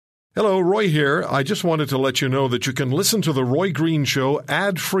Hello, Roy here. I just wanted to let you know that you can listen to The Roy Green Show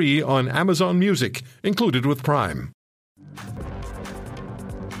ad-free on Amazon Music, included with Prime.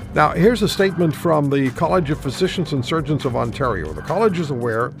 Now, here's a statement from the College of Physicians and Surgeons of Ontario. The college is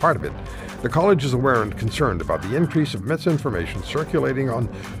aware and concerned about the increase of misinformation circulating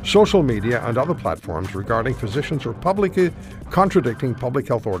on social media and other platforms regarding physicians who are publicly contradicting public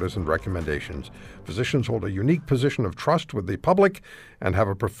health orders and recommendations. Physicians hold a unique position of trust with the public and have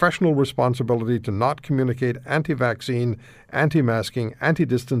a professional responsibility to not communicate anti-vaccine, anti-masking,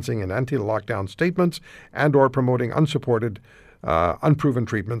 anti-distancing, and anti-lockdown statements and or promoting unsupported unproven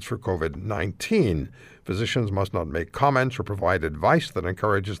treatments for COVID-19. Physicians must not make comments or provide advice that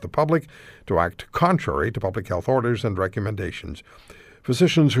encourages the public to act contrary to public health orders and recommendations.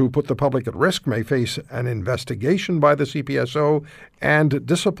 Physicians who put the public at risk may face an investigation by the CPSO and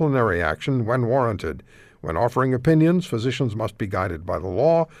disciplinary action when warranted. When offering opinions, physicians must be guided by the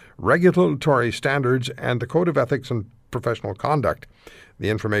law, regulatory standards, and the Code of Ethics and Professional Conduct. The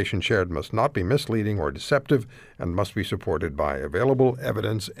information shared must not be misleading or deceptive and must be supported by available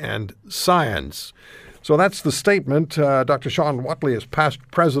evidence and science. So that's the statement. Dr. Sean Whatley is past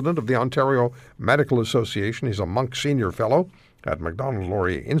president of the Ontario Medical Association. He's a Munk Senior Fellow at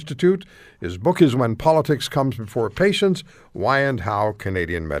Macdonald-Laurier Institute. His book is When Politics Comes Before Patients, Why and How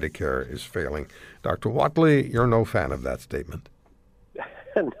Canadian Medicare is Failing. Dr. Whatley, you're no fan of that statement.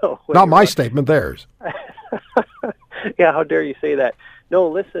 No. Not my statement, theirs. Yeah, how dare you say that? No,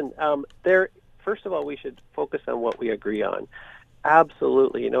 listen, first of all, we should focus on what we agree on.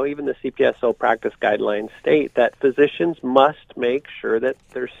 Absolutely. Even the CPSO practice guidelines state that physicians must make sure that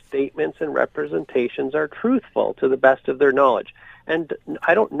their statements and representations are truthful to the best of their knowledge. And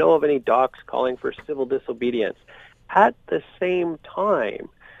I don't know of any docs calling for civil disobedience. At the same time,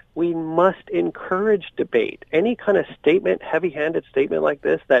 we must encourage debate. Any kind of statement, heavy-handed statement like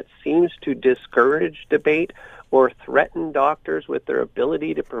this that seems to discourage debate or threaten doctors with their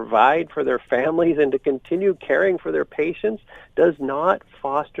ability to provide for their families and to continue caring for their patients does not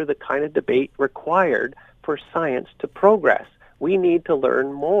foster the kind of debate required for science to progress. We need to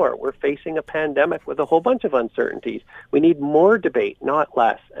learn more. We're facing a pandemic with a whole bunch of uncertainties. We need more debate, not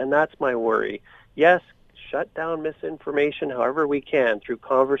less, and that's my worry. Yes, shut down misinformation however we can through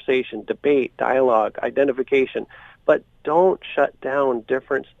conversation, debate, dialogue, identification, but don't shut down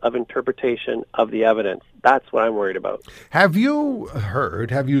difference of interpretation of the evidence. That's what I'm worried about. Have you heard,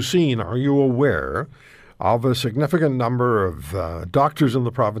 have you seen, are you aware of a significant number of doctors in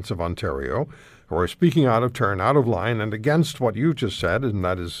the province of Ontario who are speaking out of turn, out of line, and against what you just said, and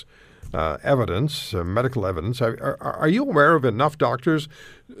that is evidence, medical evidence? Are you aware of enough doctors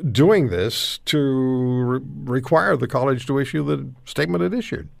doing this to require the college to issue the statement it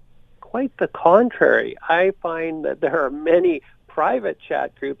issued? Quite the contrary. I find that there are many private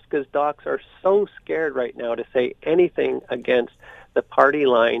chat groups because docs are so scared right now to say anything against the party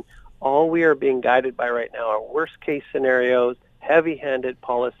line. All we are being guided by right now are worst-case scenarios, heavy-handed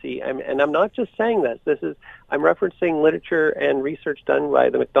policy. And I'm not just saying this. I'm referencing literature and research done by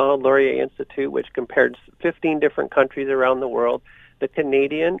the Macdonald-Laurier Institute, which compared 15 different countries around the world. The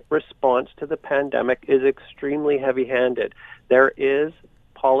Canadian response to the pandemic is extremely heavy-handed. There is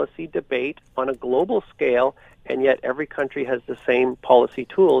policy debate on a global scale, and yet every country has the same policy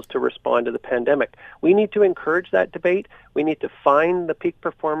tools to respond to the pandemic. We need to encourage that debate. We need to find the peak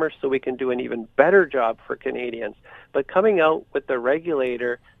performers so we can do an even better job for Canadians. But coming out with the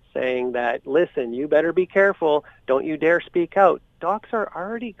regulator saying that, listen, you better be careful, don't you dare speak out, docs are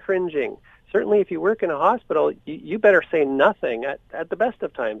already cringing. Certainly if you work in a hospital, you better say nothing at the best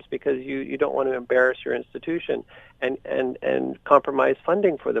of times because you don't want to embarrass your institution and compromise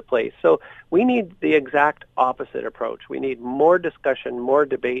funding for the place. So we need the exact opposite approach. We need more discussion, more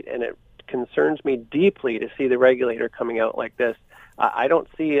debate, and it concerns me deeply to see the regulator coming out like this. I don't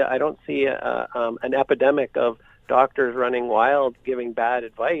see an epidemic of doctors running wild, giving bad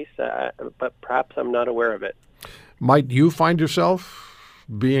advice, but perhaps I'm not aware of it. Might you find yourself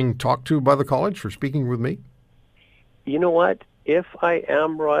being talked to by the college for speaking with me? You know what? If I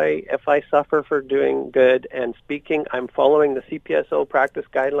am, Roy, if I suffer for doing good and speaking, I'm following the CPSO practice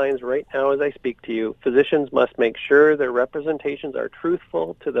guidelines right now as I speak to you. Physicians must make sure their representations are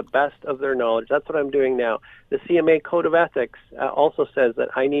truthful to the best of their knowledge. That's what I'm doing now. The CMA Code of Ethics also says that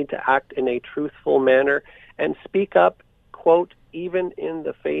I need to act in a truthful manner and speak up, quote, even in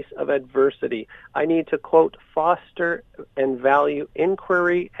the face of adversity. I need to, quote, foster and value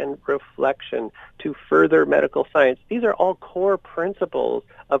inquiry and reflection to further medical science. These are all core principles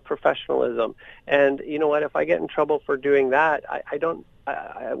of professionalism. And you know what? If I get in trouble for doing that,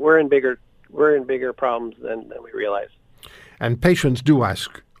 we're in bigger problems than we realize. And patients do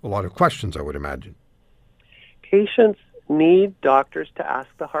ask a lot of questions, I would imagine. Patients need doctors to ask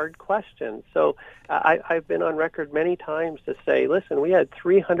the hard questions. So I've been on record many times to say, listen, we had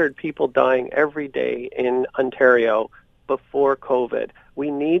 300 people dying every day in Ontario before COVID. We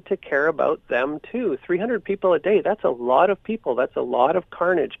need to care about them too. 300 people a day, that's a lot of people. That's a lot of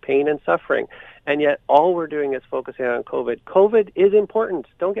carnage, pain, and suffering. And yet all we're doing is focusing on COVID. COVID is important.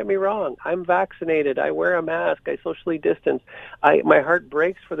 Don't get me wrong. I'm vaccinated. I wear a mask. I socially distance. My heart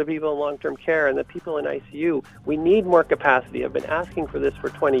breaks for the people in long-term care and the people in ICU. We need more capacity. I've been asking for this for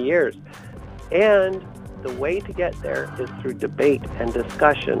 20 years. And the way to get there is through debate and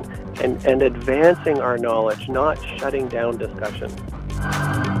discussion and advancing our knowledge, not shutting down discussion.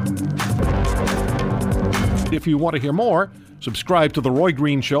 If you want to hear more, subscribe to The Roy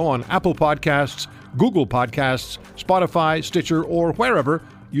Green Show on Apple Podcasts, Google Podcasts, Spotify, Stitcher, or wherever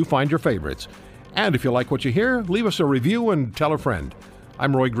you find your favorites. And if you like what you hear, leave us a review and tell a friend.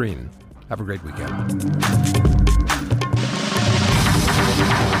 I'm Roy Green. Have a great weekend.